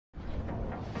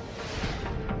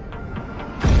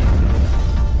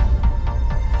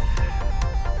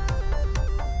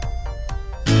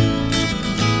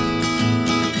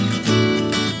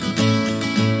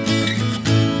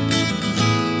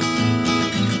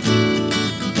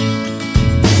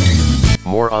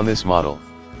More on this model.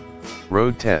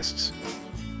 Road tests.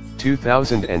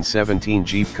 2017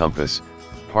 Jeep Compass,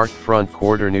 parked front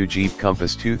quarter. New Jeep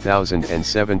Compass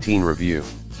 2017 review.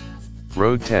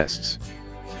 Road tests.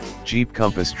 Jeep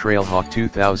Compass Trailhawk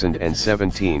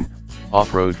 2017,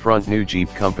 off-road front. New Jeep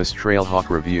Compass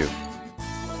Trailhawk review.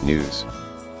 News.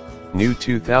 New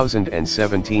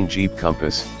 2017 Jeep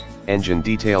Compass, engine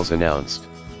details announced.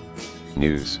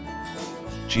 News.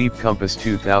 Jeep Compass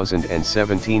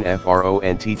 2017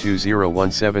 front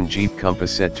 2017 Jeep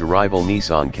Compass set to rival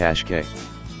Nissan Qashqai.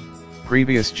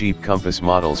 Previous Jeep Compass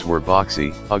models were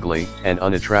boxy, ugly, and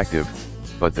unattractive,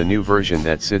 but the new version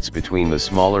that sits between the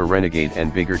smaller Renegade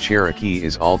and bigger Cherokee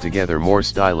is altogether more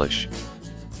stylish.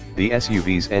 The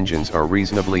SUV's engines are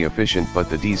reasonably efficient, but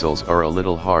the diesels are a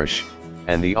little harsh,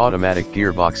 and the automatic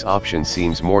gearbox option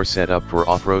seems more set up for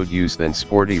off-road use than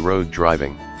sporty road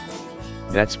driving.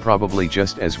 That's probably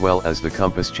just as well, as the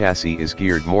Compass chassis is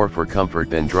geared more for comfort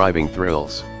than driving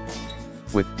thrills.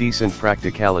 With decent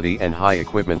practicality and high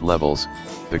equipment levels,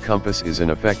 the Compass is an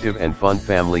effective and fun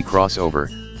family crossover,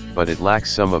 but it lacks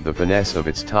some of the finesse of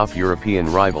its top European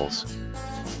rivals.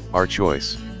 Our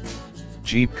choice: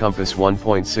 Jeep Compass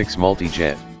 1.6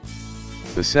 Multi-Jet.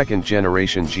 The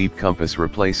second-generation Jeep Compass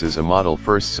replaces a model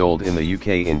first sold in the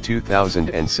UK in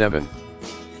 2007.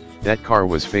 That car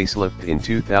was facelifted in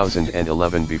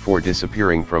 2011 before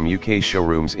disappearing from UK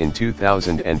showrooms in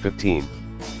 2015.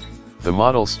 The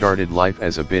model started life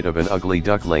as a bit of an ugly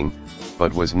duckling,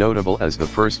 but was notable as the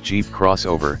first Jeep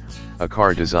crossover, a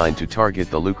car designed to target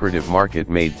the lucrative market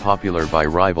made popular by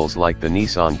rivals like the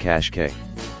Nissan Qashqai.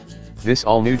 This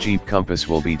all-new Jeep Compass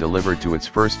will be delivered to its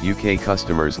first UK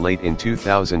customers late in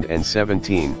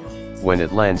 2017, when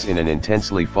it lands in an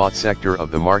intensely fought sector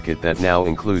of the market that now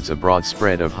includes a broad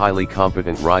spread of highly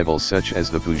competent rivals such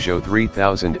as the Peugeot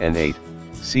 3008,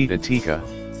 Seat Ateca,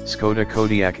 Skoda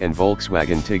Kodiaq and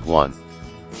Volkswagen Tiguan.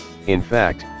 In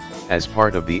fact, as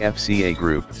part of the FCA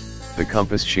group, the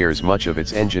Compass shares much of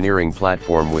its engineering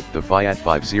platform with the Fiat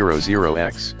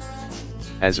 500X.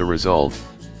 As a result,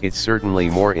 it's certainly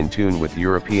more in tune with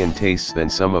European tastes than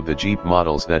some of the Jeep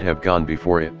models that have gone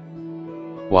before it.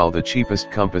 While the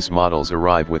cheapest Compass models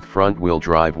arrive with front-wheel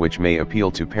drive, which may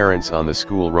appeal to parents on the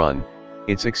school run,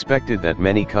 it's expected that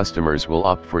many customers will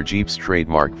opt for Jeep's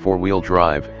trademark four-wheel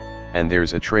drive, and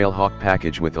there's a Trailhawk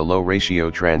package with a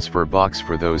low-ratio transfer box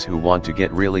for those who want to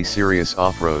get really serious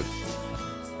off-road.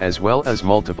 As well as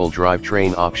multiple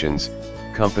drivetrain options,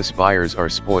 Compass buyers are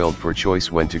spoiled for choice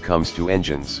when it comes to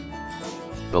engines.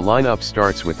 The lineup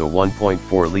starts with a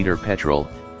 1.4-liter petrol,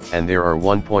 and there are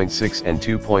 1.6 and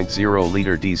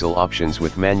 2.0-liter diesel options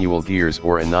with manual gears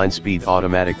or a 9-speed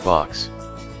automatic box.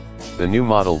 The new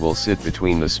model will sit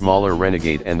between the smaller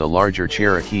Renegade and the larger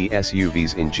Cherokee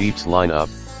SUVs in Jeep's lineup,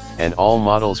 and all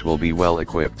models will be well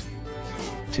equipped.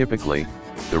 Typically,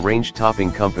 the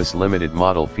range-topping Compass Limited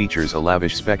model features a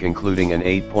lavish spec including an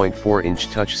 8.4-inch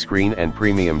touchscreen and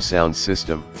premium sound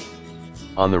system.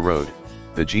 On the road,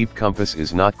 the Jeep Compass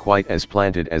is not quite as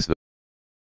planted as the